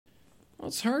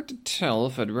it's hard to tell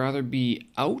if I'd rather be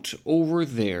out over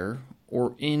there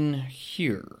or in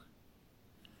here.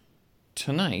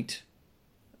 Tonight,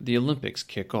 the Olympics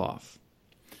kick off.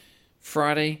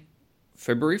 Friday,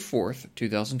 February 4th,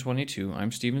 2022.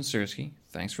 I'm Steven Sersky.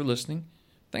 Thanks for listening.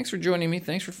 Thanks for joining me.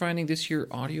 Thanks for finding this here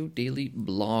audio daily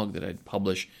blog that I'd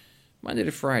publish Monday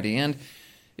to Friday. And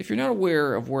if you're not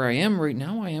aware of where I am right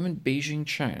now, I am in Beijing,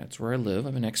 China. It's where I live.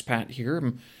 I'm an expat here. I'm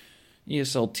an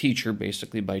ESL teacher,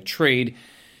 basically, by trade.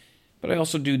 But I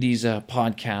also do these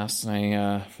podcasts, and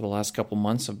I, for the last couple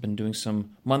months, I've been doing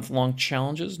some month-long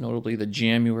challenges, notably the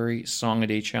January Song a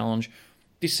Day Challenge,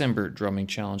 December Drumming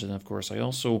Challenge, and of course, I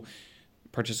also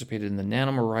participated in the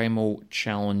NaNoWriMo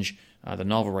Challenge, the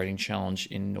novel writing challenge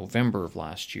in November of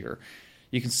last year.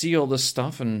 You can see all this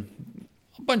stuff and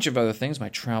a bunch of other things, my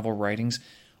travel writings,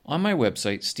 on my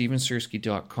website,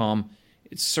 stevensersky.com.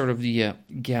 It's sort of the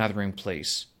gathering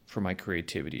place for my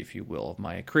creativity, if you will, of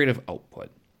my creative output.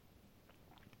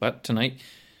 But tonight,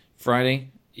 Friday,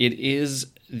 it is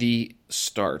the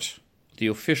start, the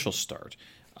official start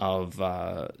of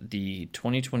the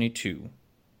 2022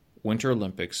 Winter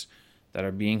Olympics that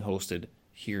are being hosted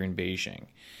here in Beijing.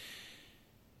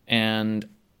 And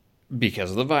because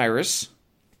of the virus,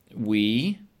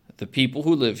 we, the people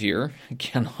who live here,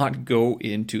 cannot go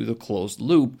into the closed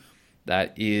loop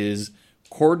that is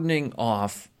cordoning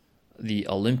off the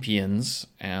Olympians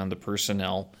and the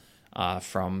personnel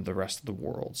from the rest of the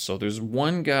world. So there's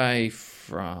one guy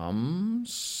from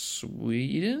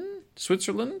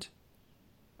Switzerland?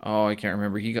 Oh, I can't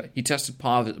remember. He tested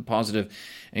positive,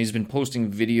 and he's been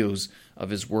posting videos of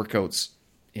his workouts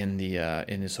in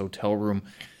his hotel room.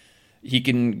 He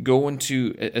can go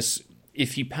into,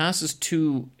 if he passes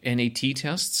 2 NAT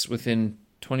tests within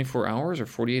 24 hours or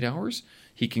 48 hours,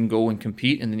 he can go and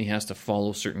compete, and then he has to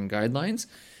follow certain guidelines.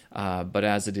 But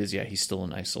as it is, he's still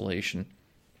in isolation.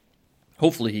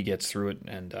 Hopefully he gets through it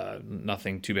and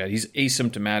nothing too bad. He's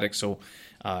asymptomatic, so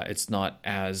it's not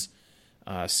as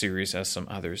serious as some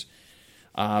others.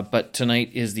 But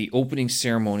tonight is the opening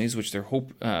ceremonies, which they're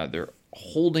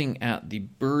holding at the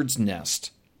Bird's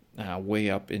Nest, way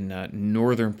up in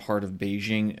northern part of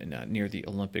Beijing, near the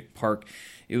Olympic Park.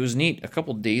 It was neat. A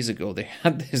couple days ago, they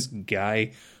had this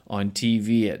guy on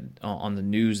TV on the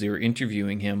news. They were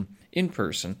interviewing him in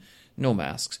person, no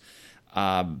masks.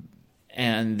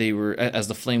 And they were, as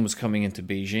the flame was coming into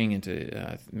Beijing,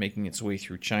 into making its way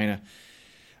through China,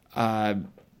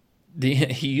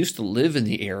 he used to live in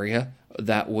the area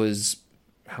that was,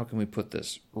 how can we put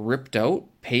this, ripped out,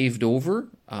 paved over,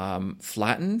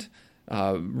 flattened,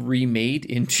 remade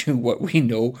into what we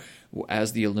know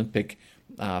as the Olympic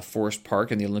Forest Park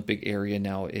and the Olympic area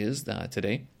now is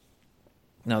today.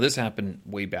 Now, this happened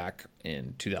way back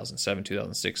in 2007,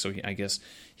 2006, so I guess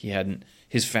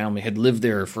his family had lived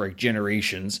there for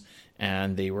generations,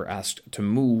 and they were asked to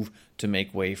move to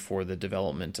make way for the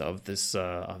development of this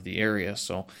of the area.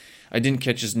 So I didn't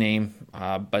catch his name,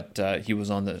 but he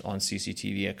was on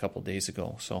CCTV a couple days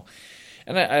ago. So,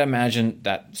 and I imagine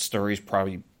that story is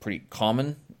probably pretty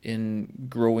common in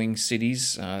growing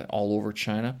cities all over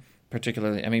China.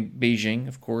 Particularly, Beijing,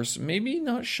 of course, maybe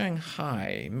not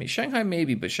Shanghai. Shanghai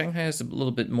maybe, but Shanghai has a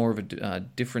little bit more of a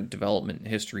different development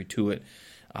history to it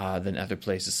than other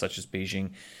places such as Beijing,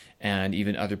 and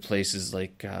even other places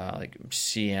like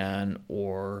Xi'an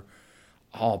or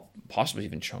possibly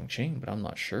even Chongqing, but I'm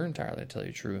not sure entirely, to tell you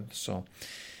the truth. So,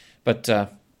 but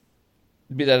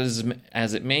be that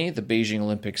as it may, the Beijing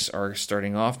Olympics are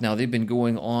starting off. Now, they've been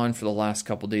going on for the last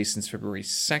couple of days since February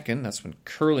 2nd. That's when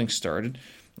curling started.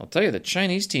 I'll tell you, the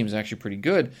Chinese team is actually pretty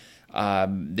good.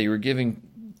 They were giving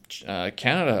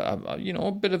Canada,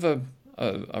 a bit of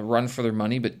a run for their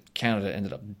money, but Canada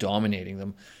ended up dominating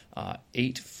them 8-4,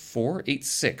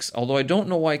 8-6. Although I don't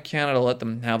know why Canada let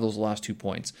them have those last 2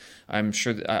 points. I'm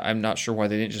not sure why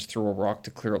they didn't just throw a rock to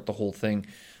clear out the whole thing.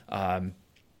 I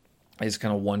just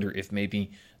kind of wonder if maybe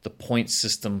the point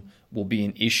system will be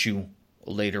an issue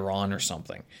later on or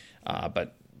something.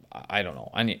 But I don't know.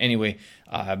 Anyway,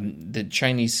 the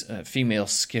Chinese female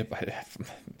skip,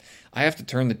 I have to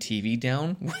turn the TV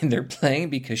down when they're playing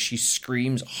because she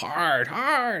screams hard,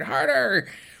 harder.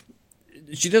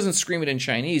 She doesn't scream it in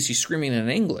Chinese. She's screaming it in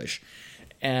English.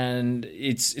 And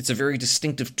it's a very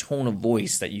distinctive tone of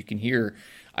voice that you can hear.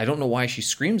 I don't know why she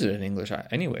screams it in English.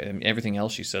 Anyway, everything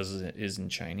else she says is in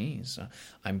Chinese.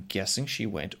 I'm guessing she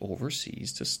went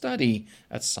overseas to study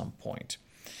at some point.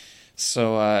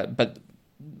 So, but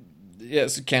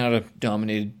yes, Canada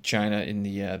dominated China in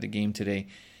the game today,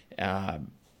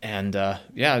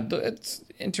 it's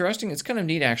interesting. It's kind of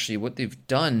neat actually what they've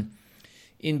done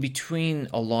in between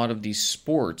a lot of these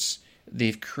sports.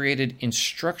 They've created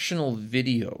instructional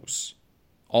videos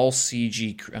all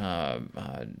CG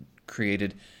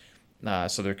created.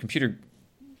 So they're computer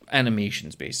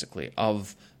animations, basically,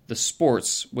 of the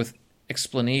sports with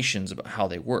explanations about how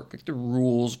they work, like the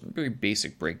rules, very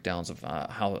basic breakdowns of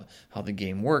how the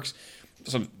game works.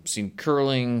 So I've seen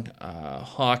curling,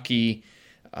 hockey,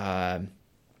 like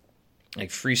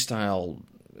freestyle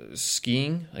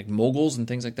skiing, like moguls and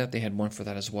things like that. They had one for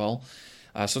that as well.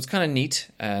 So it's kind of neat,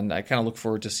 and I kind of look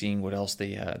forward to seeing what else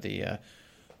they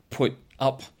put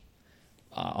up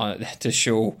on to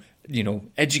show,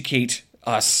 educate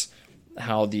us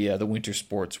how the winter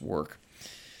sports work.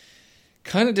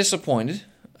 Kind of disappointed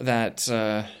that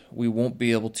we won't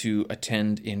be able to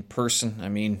attend in person. I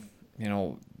mean,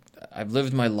 I've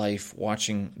lived my life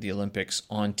watching the Olympics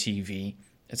on TV.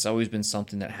 It's always been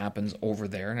something that happens over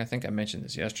there, and I think I mentioned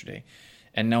this yesterday.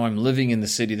 And now I'm living in the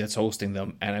city that's hosting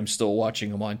them, and I'm still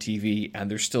watching them on TV, and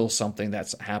there's still something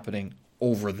that's happening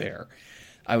over there.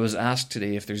 I was asked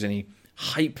today if there's any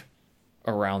hype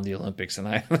around the Olympics, and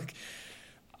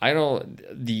I don't.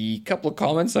 The couple of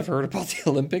comments I've heard about the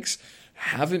Olympics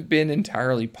haven't been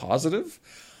entirely positive.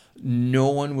 No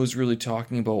one was really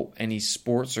talking about any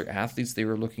sports or athletes they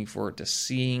were looking forward to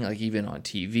seeing, like even on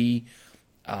TV.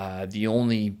 The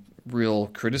only real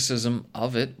criticism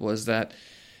of it was that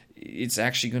it's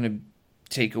actually going to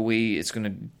it's going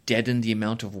to deaden the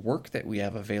amount of work that we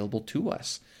have available to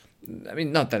us. I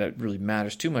mean, not that it really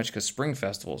matters too much because Spring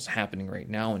Festival is happening right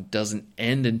now and doesn't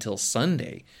end until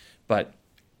Sunday. But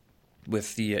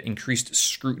with the increased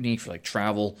scrutiny for like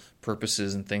travel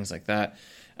purposes and things like that,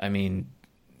 I mean,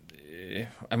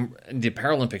 the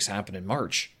Paralympics happen in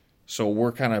March. So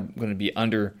we're kind of going to be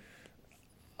under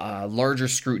larger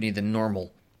scrutiny than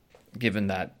normal, given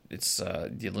that it's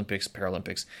the Olympics,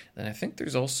 Paralympics. And I think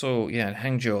there's also, in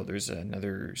Hangzhou, there's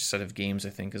another set of games,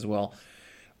 I think, as well.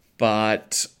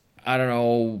 But I don't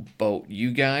know about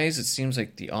you guys. It seems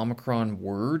like the Omicron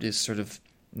word is sort of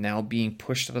now being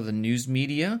pushed out of the news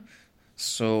media.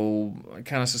 So I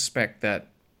kind of suspect that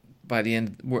by the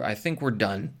end, I think we're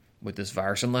done with this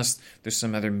virus, unless there's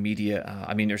some other media,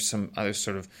 there's some other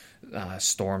sort of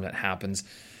storm that happens.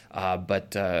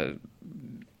 But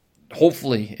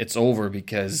hopefully it's over,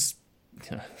 because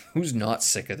who's not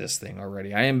sick of this thing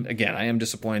already? I am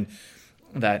disappointed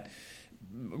that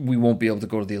we won't be able to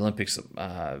go to the Olympics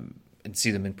and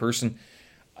see them in person.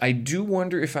 I do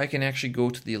wonder if I can actually go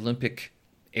to the Olympic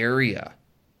area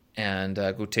and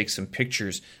go take some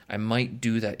pictures. I might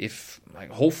do that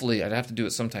hopefully I'd have to do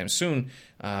it sometime soon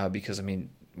because,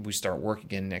 we start work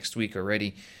again next week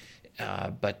already.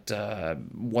 But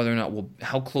whether or not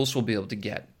how close we'll be able to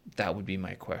get, that would be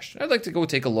my question. I'd like to go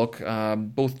take a look,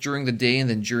 both during the day and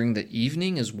then during the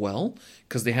evening as well,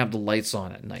 because they have the lights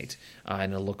on at night,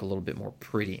 and it'll look a little bit more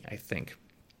pretty, I think.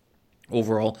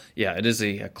 Overall, it is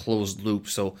a closed loop,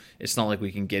 so it's not like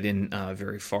we can get in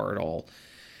very far at all,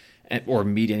 or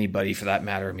meet anybody for that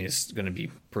matter. It's going to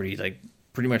be pretty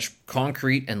much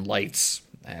concrete and lights,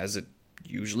 as it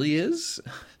usually is.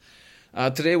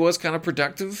 Today was kind of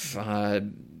productive.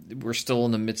 We're still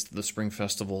in the midst of the Spring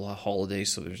Festival holiday,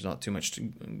 so there's not too much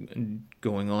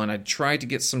going on. I tried to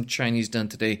get some Chinese done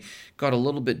today. Got a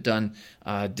little bit done.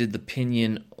 Did the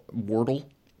Pinyin Wordle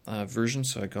version,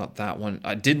 so I got that one.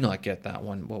 I did not get that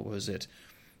one. What was it?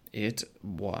 It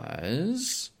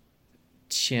was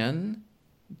Qian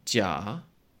Jia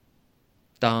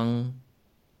Dang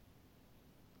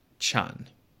Chan.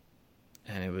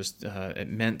 And it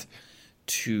meant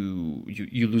to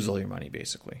you lose all your money,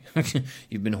 basically.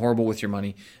 You've been horrible with your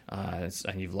money, and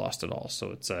you've lost it all.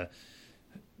 So it's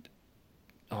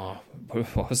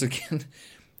what was it again?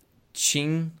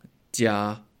 Qing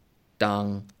Jia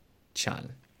Dang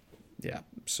Chan. Yeah.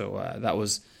 So that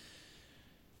was.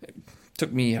 It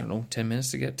took me 10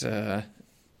 minutes to get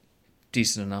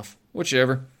decent enough.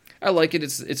 Whichever. I like it.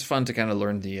 It's fun to kind of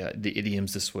learn the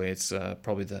idioms this way. It's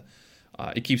probably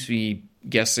it keeps me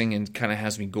guessing and kind of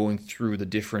has me going through the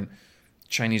different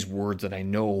Chinese words that I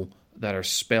know that are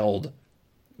spelled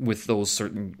with those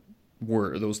certain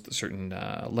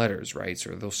letters, right?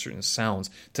 Or those certain sounds.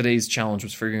 Today's challenge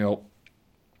was figuring out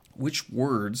which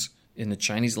words in the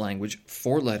Chinese language,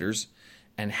 4 letters,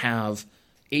 and have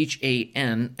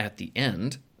HAN at the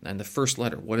end, and the first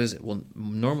letter. What is it? Well,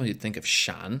 normally you'd think of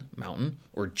Shan, mountain,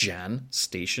 or Jan,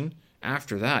 station.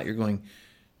 After that, you're going,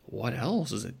 what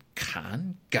else? Is it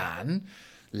Kan, Gan,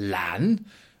 Lan?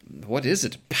 What is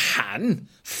it? Pan,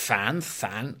 Fan,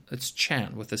 Fan? It's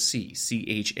Chan with a C.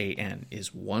 CHAN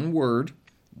is one word,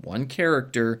 one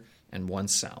character, and one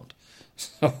sound.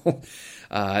 So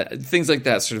things like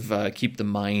that sort of keep the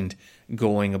mind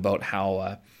going about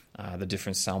how the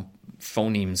different sound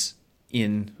phonemes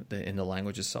in the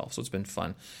language itself. So it's been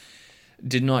fun.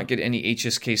 Did not get any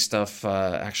HSK stuff.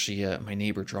 Actually, my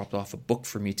neighbor dropped off a book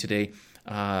for me today,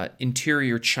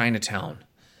 Interior Chinatown.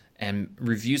 And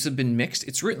reviews have been mixed.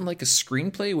 It's written like a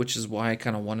screenplay, which is why I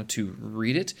kind of wanted to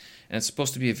read it. And it's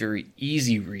supposed to be a very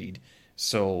easy read,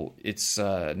 so it's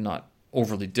not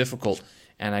overly difficult.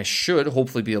 And I should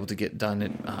hopefully be able to get done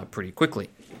it pretty quickly.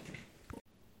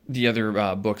 The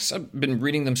other books, I've been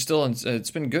reading them still, and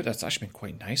it's been good. It's actually been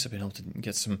quite nice. I've been able to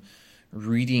get some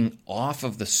reading off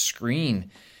of the screen,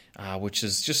 which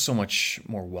is just so much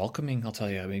more welcoming, I'll tell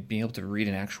you. I mean, being able to read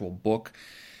an actual book.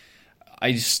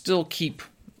 I still keep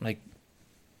like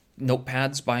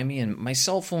notepads by me, and my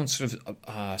cell phone sort of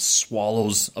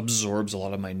absorbs a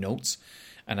lot of my notes.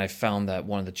 And I found that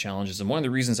one of the challenges, and one of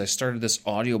the reasons I started this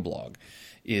audio blog,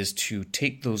 is to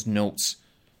take those notes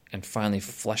and finally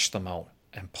flesh them out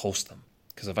and post them.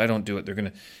 Because if I don't do it, they're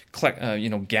going to collect,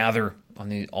 gather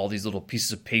on all these little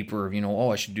pieces of paper.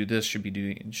 I should do this, should be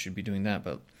doing that.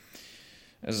 But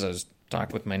as I was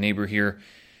talking with my neighbor here,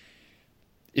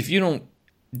 if you don't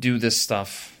do this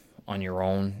stuff on your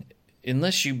own,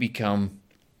 unless you become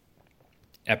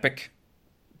epic,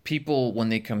 people, when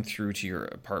they come through to your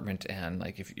apartment, and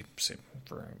like if you say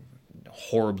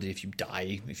if you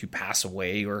die, if you pass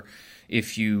away, or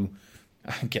if you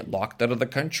get locked out of the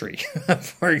country,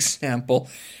 for example,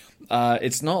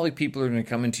 it's not like people are going to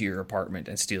come into your apartment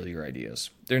and steal your ideas.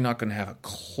 They're not going to have a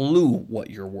clue what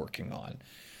you're working on.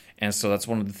 And so that's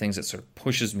one of the things that sort of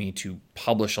pushes me to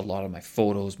publish a lot of my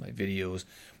photos, my videos,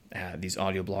 these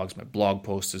audio blogs, my blog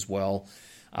posts as well.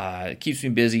 It keeps me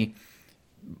busy.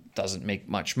 Doesn't make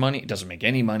much money. It doesn't make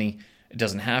any money. It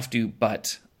doesn't have to.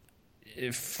 But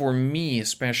for me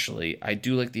especially, I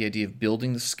do like the idea of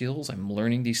building the skills. I'm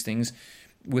learning these things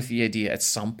with the idea at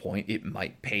some point it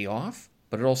might pay off.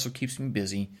 But it also keeps me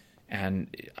busy.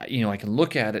 And, I can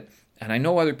look at it. And I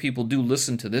know other people do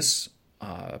listen to this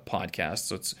podcast.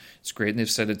 So it's great. And they've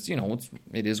said it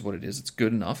is what it is. It's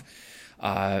good enough.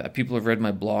 People have read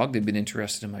my blog. They've been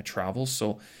interested in my travels.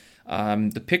 So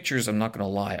the pictures, I'm not going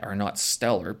to lie, are not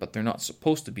stellar, but they're not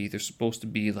supposed to be. They're supposed to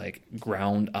be like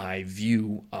ground eye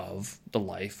view of the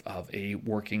life of a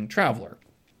working traveler,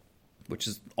 which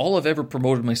is all I've ever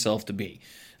promoted myself to be.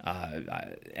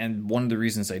 And one of the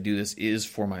reasons I do this is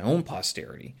for my own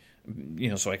posterity,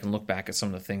 so I can look back at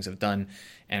some of the things I've done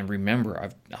and remember.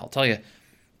 I'll tell you,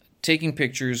 taking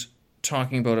pictures,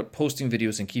 talking about it, posting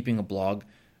videos, and keeping a blog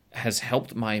has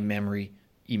helped my memory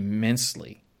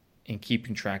immensely in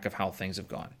keeping track of how things have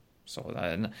gone. So,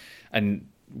 and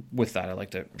with that, I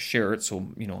like to share it so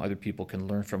other people can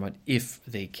learn from it if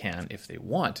they can, if they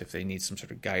want, if they need some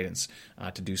sort of guidance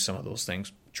to do some of those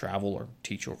things, travel or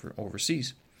teach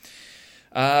overseas.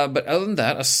 But other than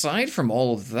that, aside from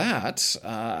all of that,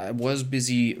 I was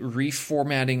busy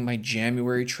reformatting my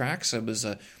January tracks. I was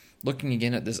looking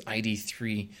again at this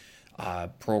ID3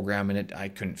 program, and I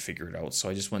couldn't figure it out. So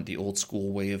I just went the old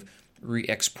school way of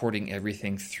re-exporting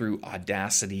everything through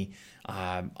Audacity,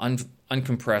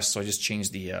 uncompressed. So I just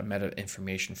changed the meta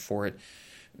information for it.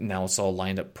 Now it's all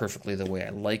lined up perfectly the way I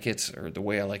like it, or the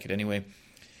way I like it anyway.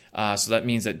 So that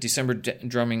means that December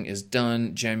drumming is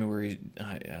done. January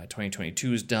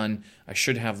 2022 is done. I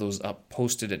should have those up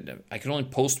posted. I can only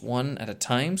post one at a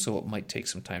time, so it might take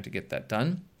some time to get that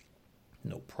done.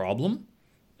 No problem.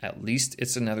 At least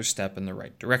it's another step in the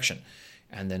right direction.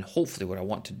 And then hopefully what I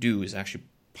want to do is actually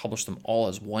publish them all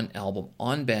as one album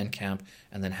on Bandcamp,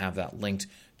 and then have that linked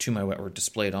to my or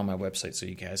displayed on my website so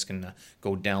you guys can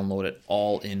go download it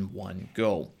all in one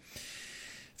go.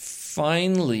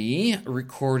 Finally,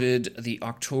 recorded the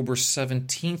October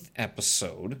 17th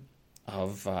episode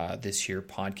of this here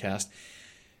podcast.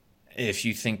 If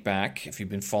you think back, if you've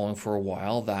been following for a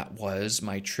while, that was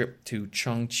my trip to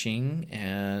Chongqing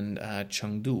and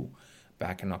Chengdu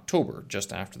back in October,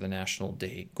 just after the National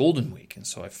Day Golden Week. And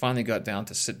so I finally got down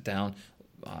to sit down,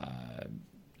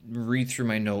 read through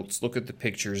my notes, look at the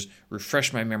pictures,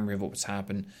 refresh my memory of what was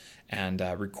happened, and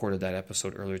recorded that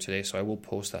episode earlier today. So I will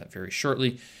post that very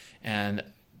shortly. And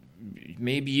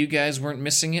maybe you guys weren't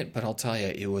missing it, but I'll tell you,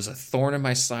 it was a thorn in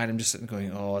my side. I'm just sitting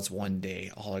going, oh, it's one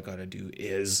day. All I got to do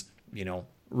is,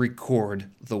 record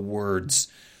the words.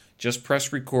 Just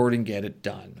press record and get it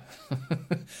done.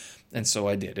 And so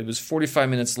I did. It was 45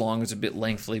 minutes long. It's a bit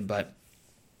lengthy, but,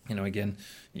 again,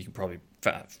 you can probably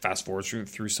fast forward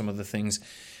through some of the things.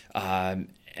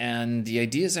 And the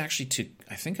idea is actually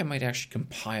I think I might actually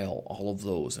compile all of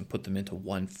those and put them into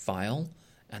one file,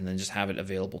 and then just have it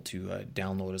available to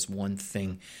download as one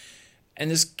thing.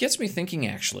 And this gets me thinking,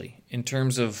 actually, in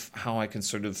terms of how I can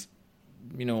sort of,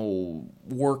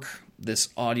 work this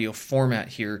audio format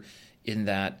here, in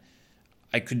that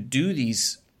I could do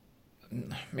these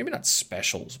maybe not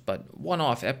specials, but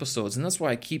one-off episodes. And that's why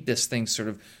I keep this thing sort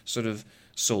of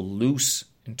so loose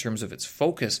in terms of its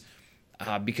focus,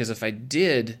 because if I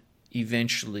did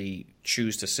eventually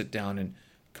choose to sit down and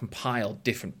compile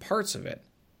different parts of it,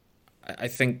 I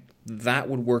think that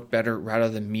would work better rather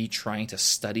than me trying to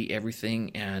study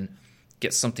everything and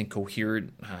get something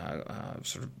coherent,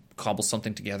 sort of cobble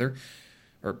something together,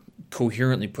 or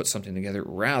coherently put something together.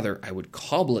 Rather, I would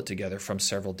cobble it together from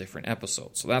several different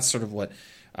episodes. So that's sort of what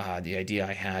the idea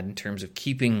I had in terms of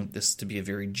keeping this to be a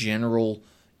very general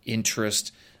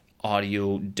interest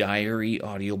audio diary,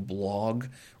 audio blog,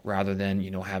 rather than,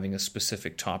 having a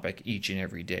specific topic each and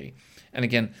every day. And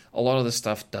again, a lot of the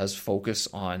stuff does focus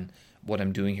on what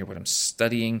I'm doing here, what I'm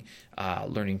studying,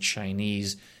 learning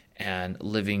Chinese, and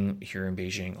living here in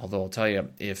Beijing. Although I'll tell you,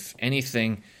 if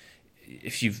anything,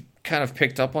 if you've kind of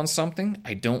picked up on something,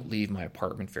 I don't leave my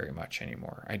apartment very much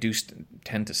anymore. I do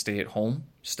tend to stay at home,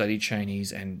 study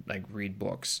Chinese, and read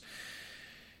books.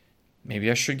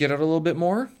 Maybe I should get out a little bit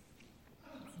more.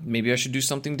 Maybe I should do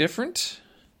something different.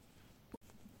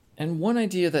 And one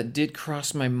idea that did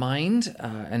cross my mind,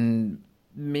 and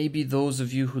maybe those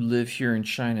of you who live here in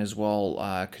China as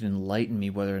well could enlighten me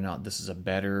whether or not this is a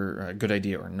good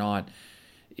idea or not,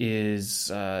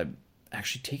 is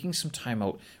actually taking some time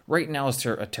out. Right now is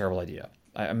a terrible idea.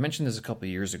 I mentioned this a couple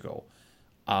of years ago,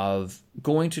 of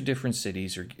going to different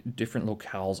cities or different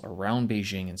locales around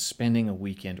Beijing and spending a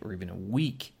weekend or even a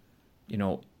week,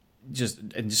 just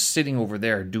sitting over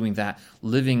there doing that,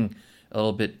 living a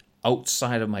little bit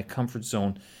outside of my comfort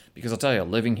zone. Because I'll tell you,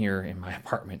 living here in my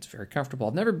apartment is very comfortable.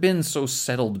 I've never been so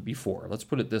settled before. Let's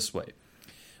put it this way.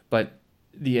 But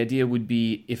the idea would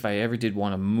be, if I ever did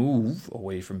want to move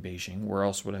away from Beijing, where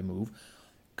else would I move?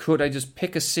 Could I just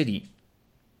pick a city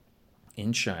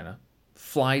in China,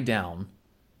 fly down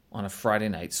on a Friday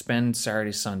night, spend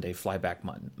Saturday, Sunday, fly back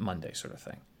Monday sort of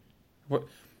thing?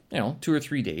 2 or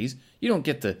 3 days. You don't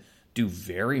get to do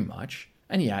very much.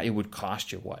 And yeah, it would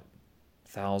cost you, what,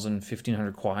 1,000,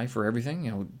 1,500 kwai for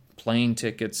everything? Plane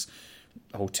tickets,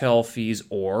 hotel fees,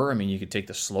 or, you could take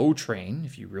the slow train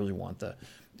if you really want the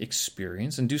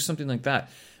experience and do something like that.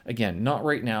 Again, not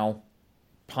right now.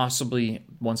 Possibly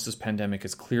once this pandemic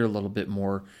is clear a little bit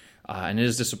more. And it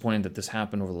is disappointing that this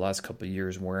happened over the last couple of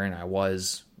years, wherein I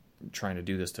was trying to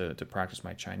do this to practice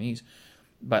my Chinese.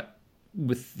 But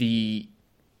with the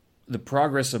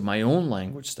progress of my own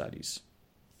language studies,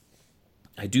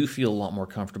 I do feel a lot more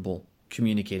comfortable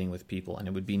communicating with people, and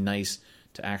it would be nice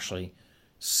to actually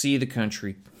see the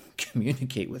country,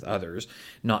 communicate with others,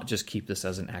 not just keep this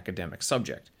as an academic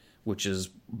subject, which is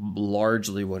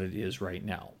largely what it is right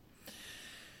now.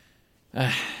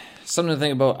 Something to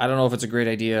think about. I don't know if it's a great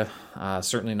idea,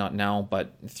 certainly not now,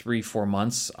 but 3-4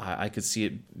 months, I could see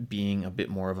it being a bit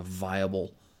more of a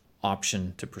viable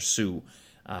option to pursue,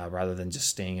 rather than just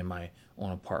staying in my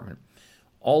own apartment.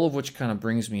 All of which kind of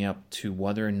brings me up to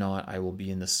whether or not I will be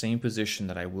in the same position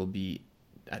that I will be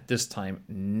at this time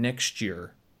next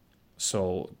year.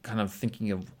 So kind of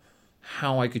thinking of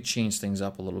how I could change things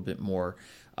up a little bit more,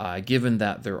 given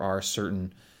that there are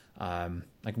certain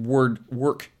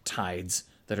work tides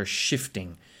that are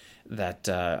shifting that,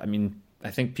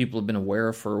 I think people have been aware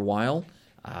of for a while,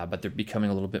 but they're becoming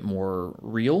a little bit more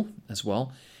real as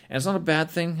well. And it's not a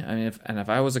bad thing. If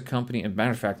I was a company, as a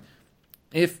matter of fact,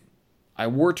 if I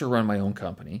were to run my own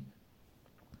company,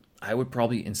 I would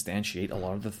probably instantiate a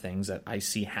lot of the things that I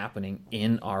see happening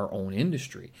in our own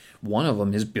industry. One of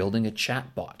them is building a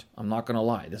chat bot. I'm not going to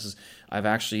lie. I've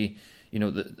actually,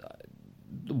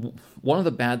 one of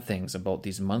the bad things about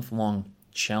these month-long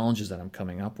challenges that I'm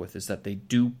coming up with is that they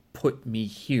do put me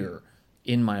here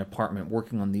in my apartment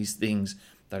working on these things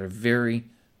that are very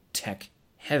tech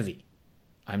heavy.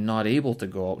 I'm not able to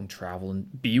go out and travel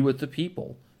and be with the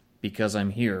people because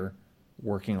I'm here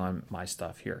working on my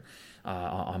stuff here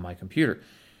on my computer.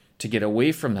 To get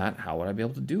away from that, how would I be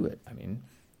able to do it?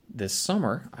 This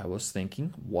summer I was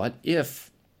thinking, what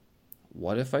if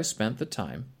I spent the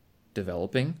time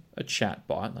developing a chat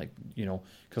bot,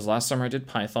 because last summer I did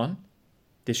Python.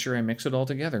 This year I mix it all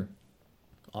together.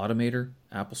 Automator,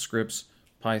 Apple scripts,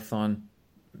 Python,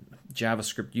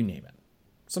 JavaScript, you name it.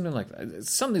 Something like that.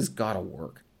 Something's got to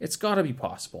work. It's got to be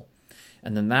possible.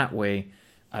 And then that way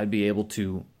I'd be able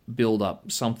to build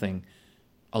up something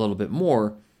a little bit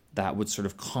more that would sort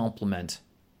of complement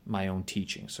my own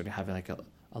teaching. So to have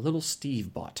a little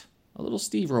Steve bot, a little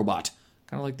Steve robot,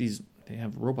 kind of like they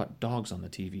have robot dogs on the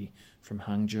TV from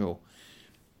Hangzhou.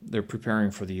 They're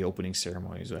preparing for the opening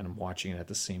ceremonies, and I'm watching it at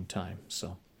the same time.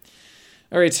 So,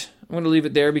 all right, I'm going to leave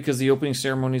it there because the opening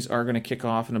ceremonies are going to kick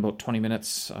off in about 20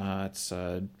 minutes. It's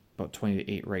about 20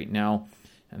 to 8 right now.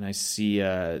 And I see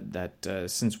that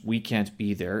since we can't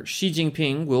be there, Xi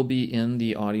Jinping will be in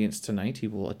the audience tonight. He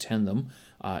will attend them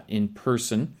in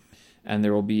person. And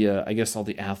there will be, I guess all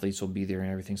the athletes will be there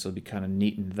and everything, so it'll be kind of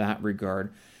neat in that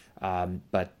regard.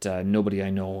 But nobody I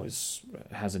know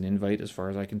has an invite as far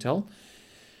as I can tell.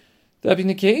 That being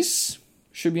the case,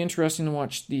 should be interesting to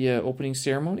watch the opening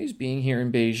ceremonies being here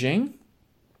in Beijing.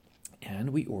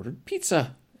 And we ordered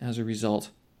pizza as a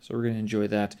result. So we're going to enjoy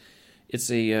that.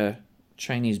 It's a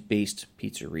Chinese-based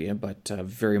pizzeria, but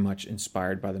very much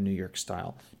inspired by the New York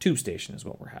style. Tube station is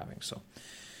what we're having. So,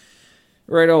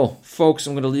 righto, folks,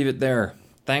 I'm going to leave it there.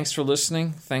 Thanks for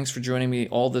listening. Thanks for joining me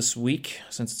all this week.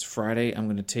 Since it's Friday, I'm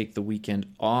going to take the weekend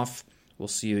off. We'll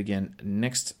see you again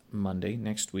next Monday,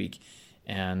 next week.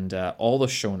 And all the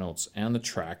show notes and the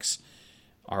tracks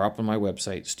are up on my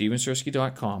website,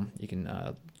 stevensersky.com. You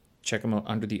can check them out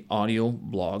under the audio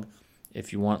blog.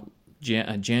 If you want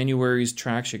January's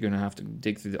tracks, you're going to have to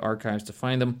dig through the archives to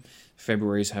find them.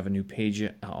 February's have a new page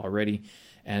already.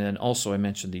 And then also I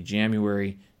mentioned the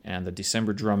January and the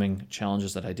December drumming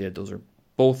challenges that I did. Those are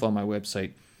both on my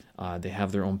website. They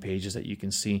have their own pages that you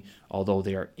can see, although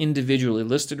they are individually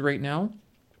listed right now.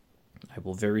 I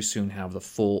will very soon have the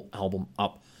full album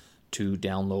up to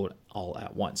download all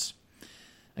at once.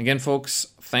 Again, folks,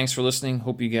 thanks for listening.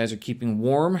 Hope you guys are keeping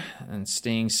warm and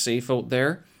staying safe out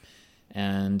there.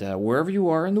 And wherever you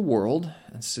are in the world,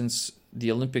 and since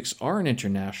the Olympics are an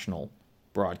international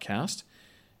broadcast,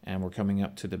 and we're coming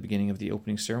up to the beginning of the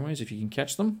opening ceremonies, if you can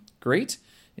catch them, great.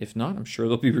 If not, I'm sure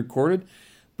they'll be recorded.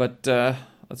 But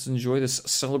let's enjoy this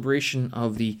celebration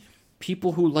of the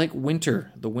people who like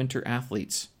winter, the winter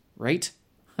athletes, right?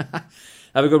 Have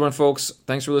a good one, folks.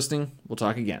 Thanks for listening. We'll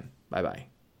talk again.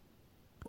 Bye-bye.